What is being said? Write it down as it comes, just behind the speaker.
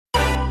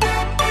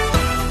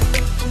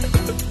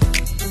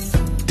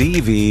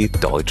DW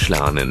Deutsch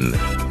lernen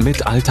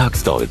mit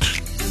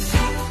Alltagsdeutsch.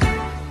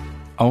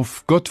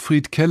 Auf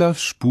Gottfried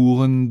Kellers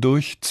Spuren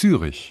durch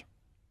Zürich.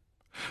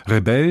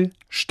 Rebell,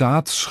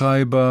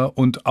 Staatsschreiber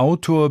und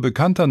Autor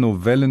bekannter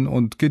Novellen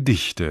und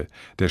Gedichte,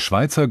 der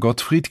Schweizer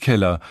Gottfried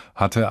Keller,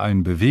 hatte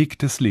ein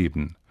bewegtes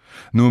Leben.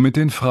 Nur mit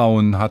den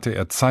Frauen hatte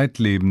er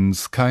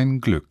zeitlebens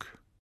kein Glück.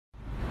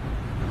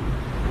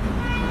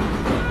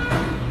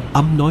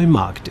 Am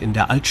Neumarkt in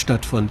der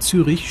Altstadt von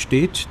Zürich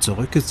steht,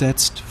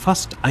 zurückgesetzt,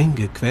 fast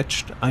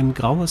eingequetscht, ein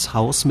graues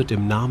Haus mit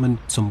dem Namen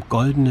Zum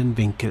goldenen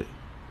Winkel.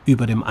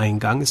 Über dem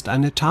Eingang ist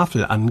eine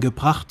Tafel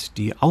angebracht,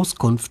 die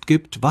Auskunft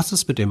gibt, was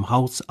es mit dem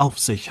Haus auf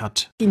sich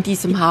hat. In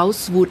diesem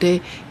Haus wurde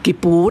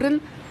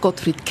geboren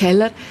Gottfried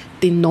Keller,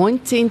 den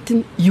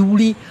 19.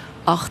 Juli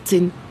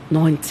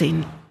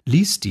 1819.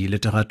 Liest die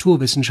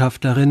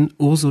Literaturwissenschaftlerin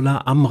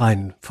Ursula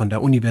Amrein von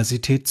der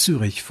Universität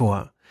Zürich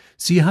vor.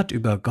 Sie hat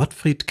über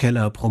Gottfried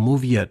Keller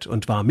promoviert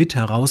und war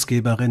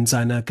Mitherausgeberin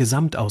seiner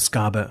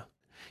Gesamtausgabe.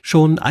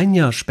 Schon ein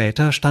Jahr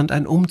später stand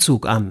ein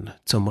Umzug an,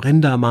 zum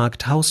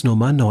Rindermarkt Haus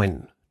Nummer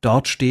 9.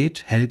 Dort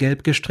steht,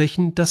 hellgelb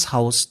gestrichen, das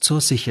Haus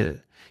zur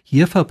Sichel.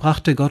 Hier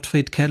verbrachte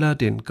Gottfried Keller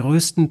den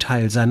größten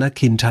Teil seiner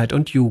Kindheit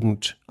und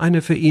Jugend.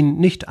 Eine für ihn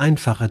nicht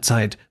einfache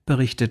Zeit,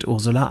 berichtet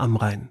Ursula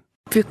Amrein.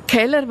 Für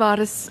Keller war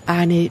es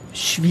eine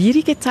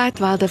schwierige Zeit,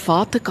 weil der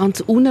Vater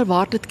ganz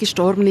unerwartet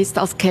gestorben ist,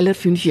 als Keller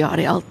 5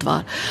 Jahre alt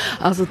war.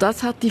 Also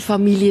das hat die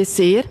Familie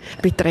sehr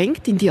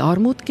bedrängt, in die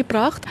Armut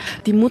gebracht.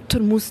 Die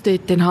Mutter musste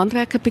den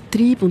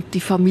Handwerkerbetrieb und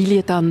die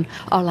Familie dann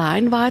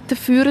allein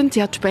weiterführen.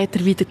 Sie hat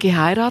später wieder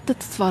geheiratet,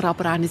 es war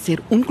aber eine sehr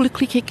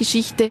unglückliche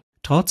Geschichte.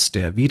 Trotz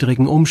der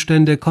widrigen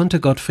Umstände konnte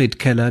Gottfried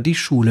Keller die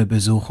Schule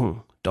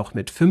besuchen. Doch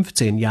mit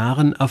 15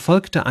 Jahren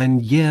erfolgte ein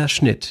jäher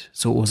Schnitt,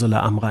 so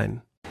Ursula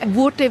Amrein. Er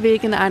wurde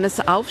wegen eines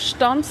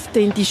Aufstands,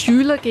 den die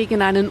Schüler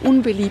gegen einen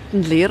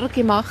unbeliebten Lehrer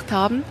gemacht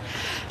haben,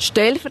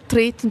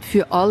 stellvertretend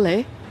für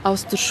alle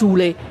aus der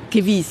Schule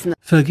gewiesen.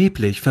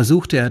 Vergeblich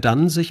versuchte er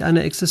dann, sich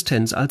eine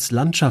Existenz als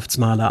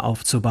Landschaftsmaler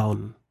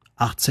aufzubauen.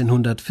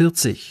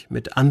 1840,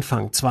 mit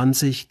Anfang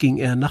 20, ging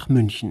er nach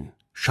München,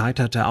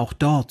 scheiterte auch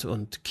dort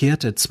und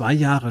kehrte 2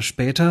 Jahre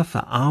später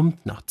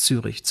verarmt nach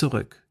Zürich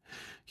zurück.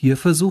 Hier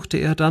versuchte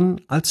er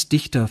dann, als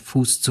Dichter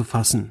Fuß zu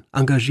fassen,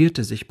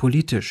 engagierte sich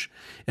politisch.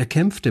 Er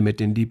kämpfte mit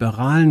den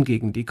Liberalen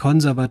gegen die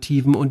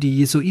Konservativen und die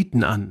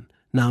Jesuiten an,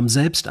 nahm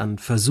selbst an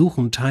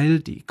Versuchen teil,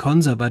 die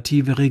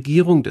konservative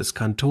Regierung des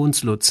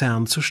Kantons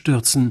Luzern zu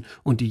stürzen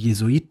und die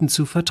Jesuiten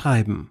zu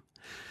vertreiben.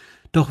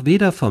 Doch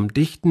weder vom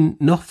Dichten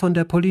noch von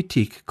der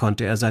Politik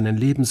konnte er seinen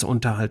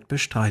Lebensunterhalt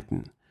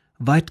bestreiten.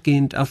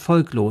 Weitgehend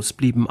erfolglos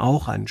blieben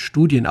auch ein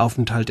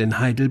Studienaufenthalt in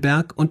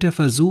Heidelberg und der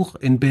Versuch,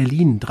 in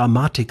Berlin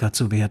Dramatiker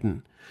zu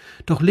werden.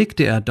 Doch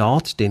legte er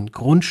dort den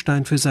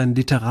Grundstein für sein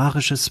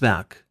literarisches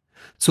Werk.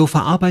 So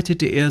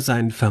verarbeitete er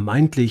sein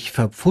vermeintlich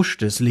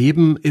verpfuschtes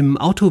Leben im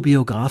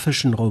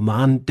autobiografischen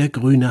Roman Der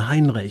grüne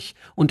Heinrich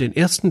und den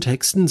ersten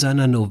Texten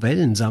seiner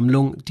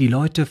Novellensammlung Die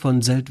Leute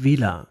von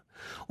Seldwyla.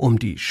 Um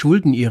die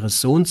Schulden ihres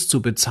Sohns zu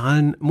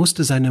bezahlen,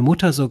 musste seine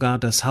Mutter sogar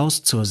das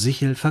Haus zur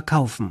Sichel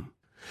verkaufen.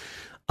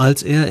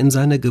 Als er in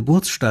seine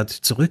Geburtsstadt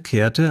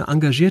zurückkehrte,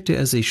 engagierte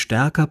er sich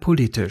stärker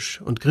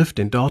politisch und griff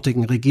den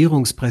dortigen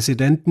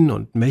Regierungspräsidenten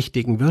und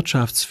mächtigen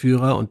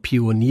Wirtschaftsführer und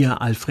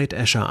Pionier Alfred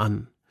Escher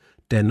an.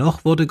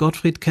 Dennoch wurde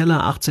Gottfried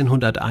Keller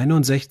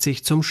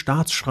 1861 zum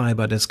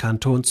Staatsschreiber des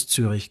Kantons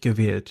Zürich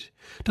gewählt.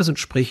 Das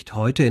entspricht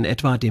heute in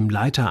etwa dem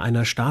Leiter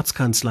einer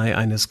Staatskanzlei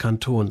eines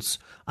Kantons.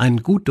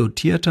 Ein gut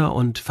dotierter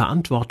und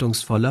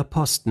verantwortungsvoller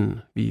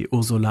Posten, wie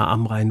Ursula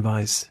Amrein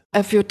weiß.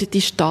 Er führte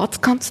die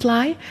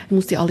Staatskanzlei,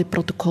 musste alle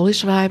Protokolle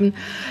schreiben,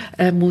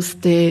 er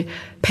musste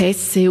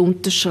Pässe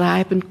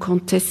unterschreiben,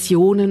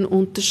 Konzessionen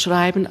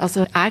unterschreiben.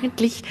 Also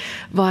eigentlich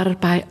war er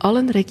bei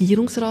allen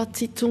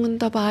Regierungsratssitzungen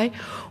dabei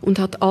und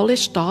hat alle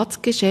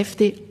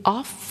Staatsgeschäfte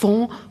à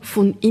fond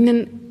von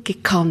innen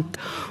gekannt.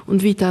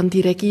 Und wie dann die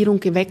Regierung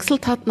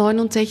gewechselt hat,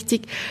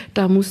 69,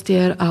 da musste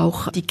er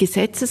auch die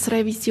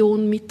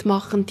Gesetzesrevision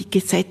mitmachen, die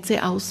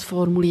Gesetze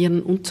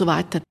ausformulieren und so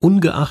weiter.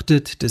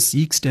 Ungeachtet des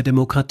Siegs der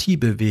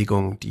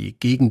Demokratiebewegung, die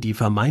gegen die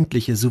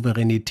vermeintliche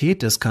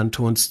Souveränität des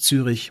Kantons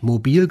Zürich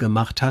mobil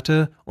gemacht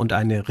hatte und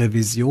eine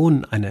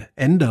Revision, eine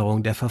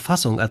Änderung der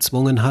Verfassung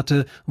erzwungen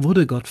hatte,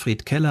 wurde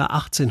Gottfried Keller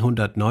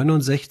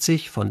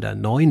 1869 von der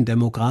neuen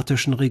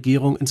demokratischen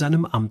Regierung in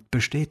seinem Amt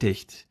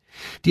bestätigt.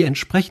 Die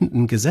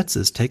entsprechenden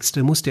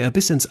Gesetzestexte musste er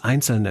bis ins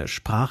Einzelne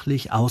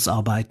sprachlich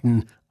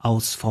ausarbeiten,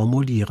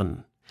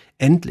 ausformulieren.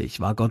 Endlich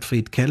war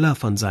Gottfried Keller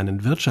von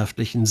seinen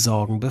wirtschaftlichen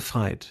Sorgen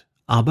befreit.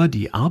 Aber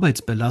die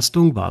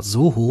Arbeitsbelastung war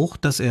so hoch,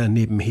 dass er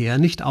nebenher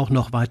nicht auch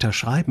noch weiter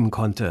schreiben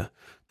konnte.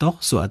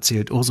 Doch, so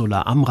erzählt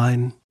Ursula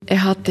Amrein,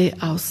 er hatte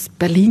aus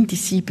Berlin die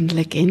 7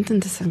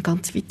 Legenden, das ist ein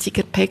ganz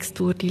witziger Text,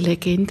 wo er die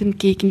Legenden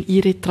gegen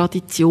ihre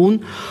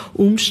Tradition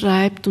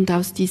umschreibt und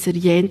aus dieser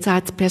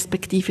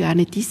Jenseitsperspektive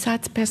eine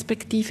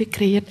Diesseitsperspektive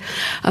kreiert.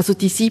 Also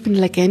die 7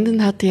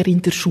 Legenden hatte er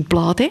in der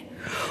Schublade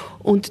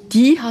und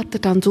die hat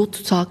er dann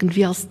sozusagen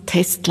wie als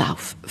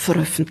Testlauf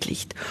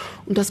veröffentlicht.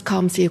 Und das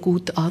kam sehr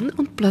gut an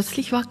und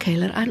plötzlich war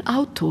Keller ein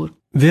Autor.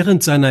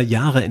 Während seiner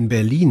Jahre in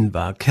Berlin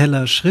war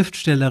Keller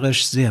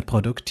schriftstellerisch sehr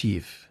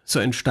produktiv. So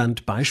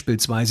entstand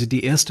beispielsweise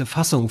die erste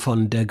Fassung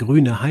von Der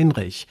grüne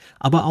Heinrich,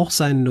 aber auch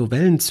sein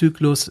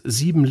Novellenzyklus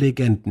 7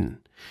 Legenden.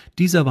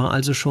 Dieser war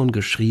also schon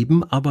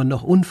geschrieben, aber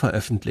noch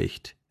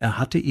unveröffentlicht. Er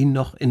hatte ihn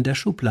noch in der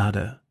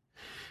Schublade.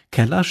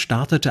 Keller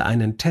startete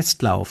einen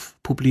Testlauf,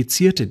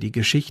 publizierte die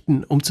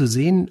Geschichten, um zu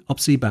sehen, ob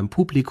sie beim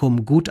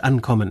Publikum gut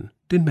ankommen,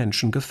 den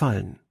Menschen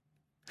gefallen.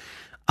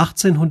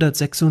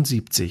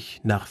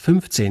 1876, nach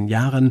 15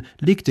 Jahren,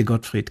 legte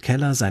Gottfried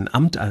Keller sein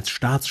Amt als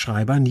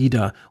Staatsschreiber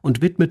nieder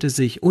und widmete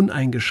sich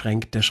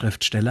uneingeschränkt der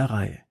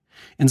Schriftstellerei.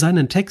 In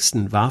seinen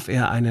Texten warf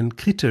er einen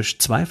kritisch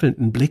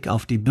zweifelnden Blick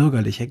auf die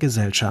bürgerliche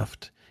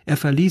Gesellschaft. Er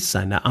verließ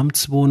seine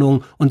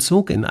Amtswohnung und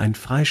zog in ein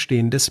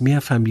freistehendes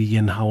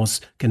Mehrfamilienhaus,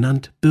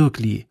 genannt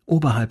Bürgli,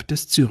 oberhalb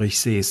des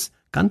Zürichsees,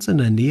 ganz in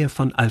der Nähe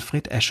von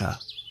Alfred Escher.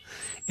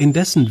 In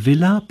dessen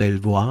Villa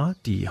Belvoir,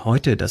 die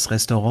heute das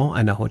Restaurant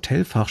einer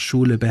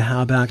Hotelfachschule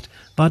beherbergt,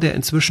 war der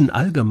inzwischen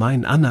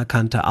allgemein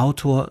anerkannte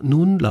Autor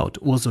nun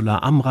laut Ursula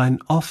Amrein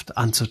oft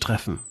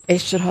anzutreffen.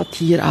 Escher hat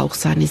hier auch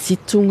seine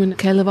Sitzungen.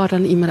 Keller war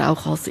dann immer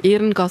auch als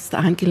Ehrengast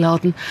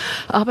eingeladen.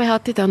 Aber er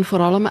hatte dann vor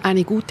allem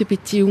eine gute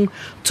Beziehung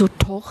zur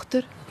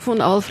Tochter von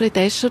Alfred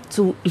Escher,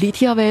 zu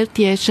Lydia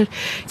Welti Escher.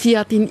 Sie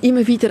hat ihn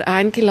immer wieder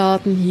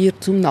eingeladen hier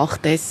zum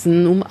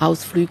Nachtessen, um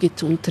Ausflüge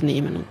zu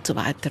unternehmen und so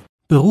weiter.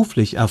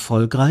 Beruflich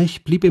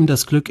erfolgreich blieb ihm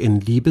das Glück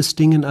in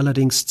Liebesdingen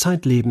allerdings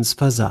zeitlebens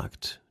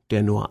versagt.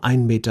 Der nur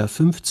 1,50 Meter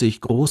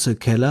große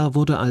Keller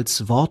wurde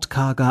als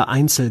wortkarger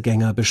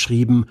Einzelgänger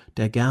beschrieben,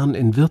 der gern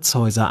in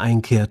Wirtshäuser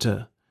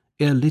einkehrte.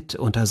 Er litt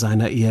unter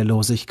seiner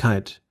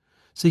Ehelosigkeit.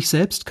 Sich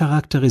selbst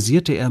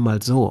charakterisierte er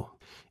mal so: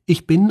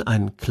 Ich bin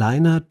ein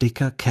kleiner,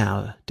 dicker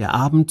Kerl, der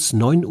abends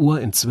 9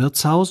 Uhr ins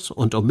Wirtshaus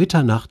und um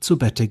Mitternacht zu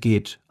Bette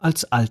geht,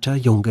 als alter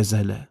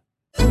Junggeselle.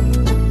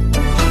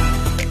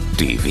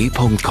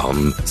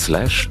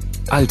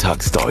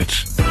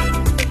 dw.com/alltagsdeutsch